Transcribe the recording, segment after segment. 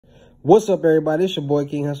What's up, everybody? It's your boy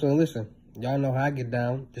King Hussle, and listen, y'all know how I get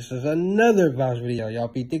down. This is another advice video. Y'all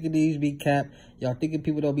be thinking these be cap. Y'all thinking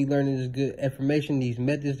people don't be learning this good information, these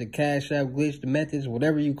methods, the Cashapp glitch, the methods,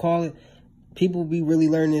 whatever you call it. People be really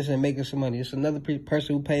learning this and making some money. It's another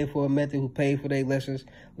person who paid for a method, who paid for their lessons.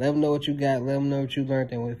 Let them know what you got. Let them know what you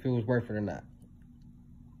learned and if it was worth it or not.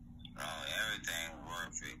 Oh, everything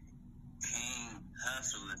worth it. King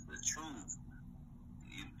Hussle is the truth.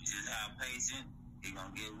 You just have patience. He gonna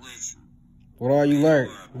get with you. What all you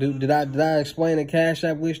learned? Did I explain the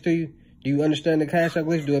Cashapp glitch to you? Do you understand the Cashapp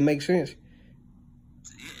glitch? Do it make sense? It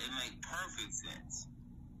make perfect sense.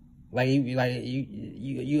 Like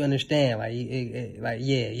you understand?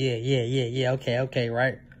 Yeah. Okay,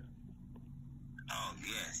 right? Oh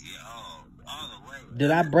yes, yeah, all the way.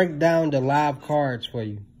 Did I break down the live cards for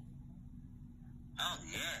you? Oh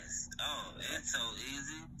yes. Oh, it's so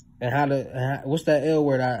easy. And what's that L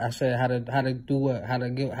word I said? How to do what?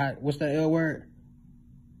 What's that L word?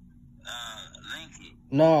 Link it.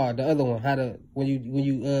 No, the other one. When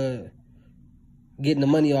you getting the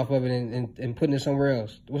money off of it and putting it somewhere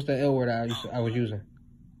else. What's the L word I was using?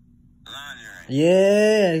 Laundering.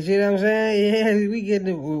 Yeah, you see what I'm saying? Yeah, we getting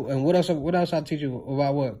it. And what else I teach you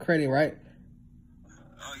about what? Credit, right?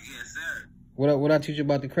 Oh yes, sir. What I teach you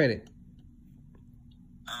about the credit?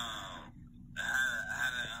 How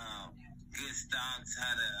to get stocks,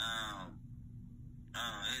 how to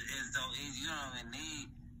it's so easy. You don't even need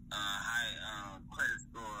high credit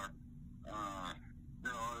score in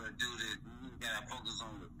order to do this. You gotta focus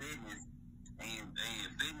on the business and your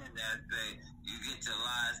business aspect. You get your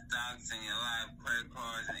live stocks and your live credit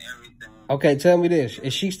cards and everything. Okay, tell me this.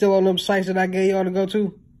 Is she still on them sites that I gave y'all to go to? No.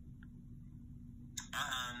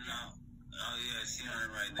 Oh yeah, she on it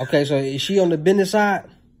right now. Okay, so is she on the business side?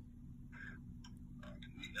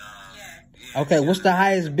 Yeah, okay, what's the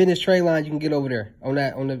highest business trade line you can get over there on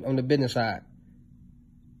the business side?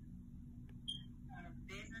 On the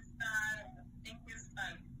business side, I think it's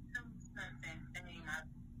like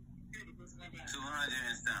 200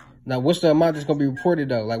 and something. Now, what's the amount that's gonna be reported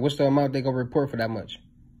though? Like, what's the amount they gonna report for that much?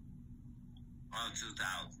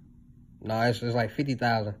 2,000. No, it's like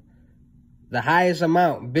 50,000. The highest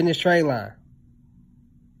amount business trade line.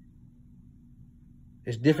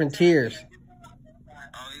 It's different tiers. Oh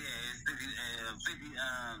yeah, it's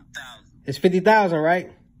 50,000. It's 50,000,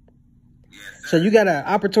 right? Yes, sir. So you got an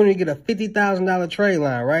opportunity to get a $50,000 trade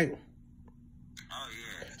line, right? Oh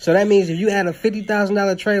yeah. So that means if you add a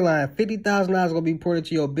 $50,000 trade line, $50,000 is gonna be ported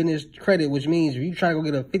to your business credit, which means if you try to go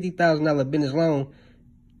get a $50,000 business loan,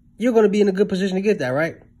 you're gonna be in a good position to get that,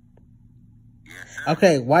 right? Yes, sir.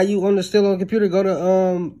 Okay, while you still on the computer, go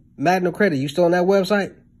to Magnum Credit. You still on that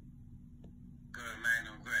website? Go to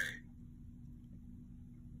Magnum Credit.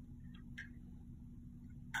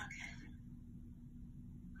 Okay.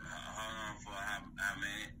 Hold on for a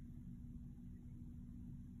minute.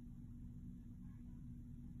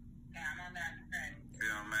 Yeah, I'm on that credit.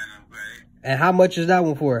 You're on Magnum Credit. And how much is that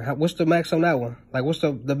one for? What's the max on that one? Like, what's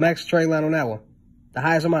the max trade line on that one? The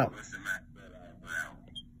highest amount? What's the max for that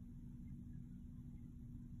one?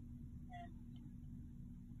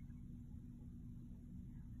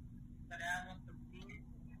 But I want the business.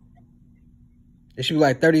 It should be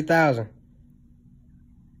like 30,000.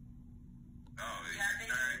 Oh, it's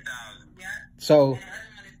 30,000. Yeah. So, And the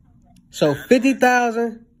other one is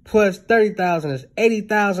 50,000 plus 30,000 is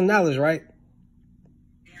 $80,000, right?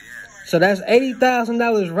 So that's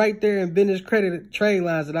 $80,000 right there in business credit trade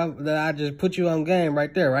lines that I just put you on game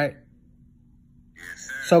right there, right? Yes,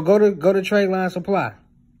 sir. So go to trade line supply.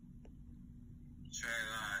 Trade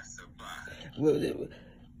line supply.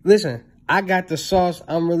 Listen, I got the sauce.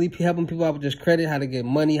 I'm really helping people out with this credit, how to get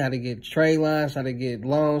money, how to get trade lines, how to get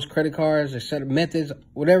loans, credit cards, etc. methods,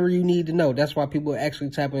 whatever you need to know. That's why people are actually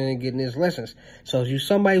tapping in and getting these lessons. So if you're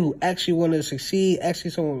somebody who actually want to succeed,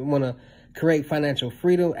 actually someone want to create financial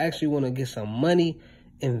freedom, actually want to get some money,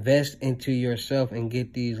 invest into yourself and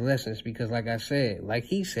get these lessons. Because like I said, like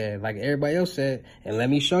he said, like everybody else said, and let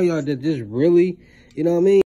me show y'all that this really, you know what I mean?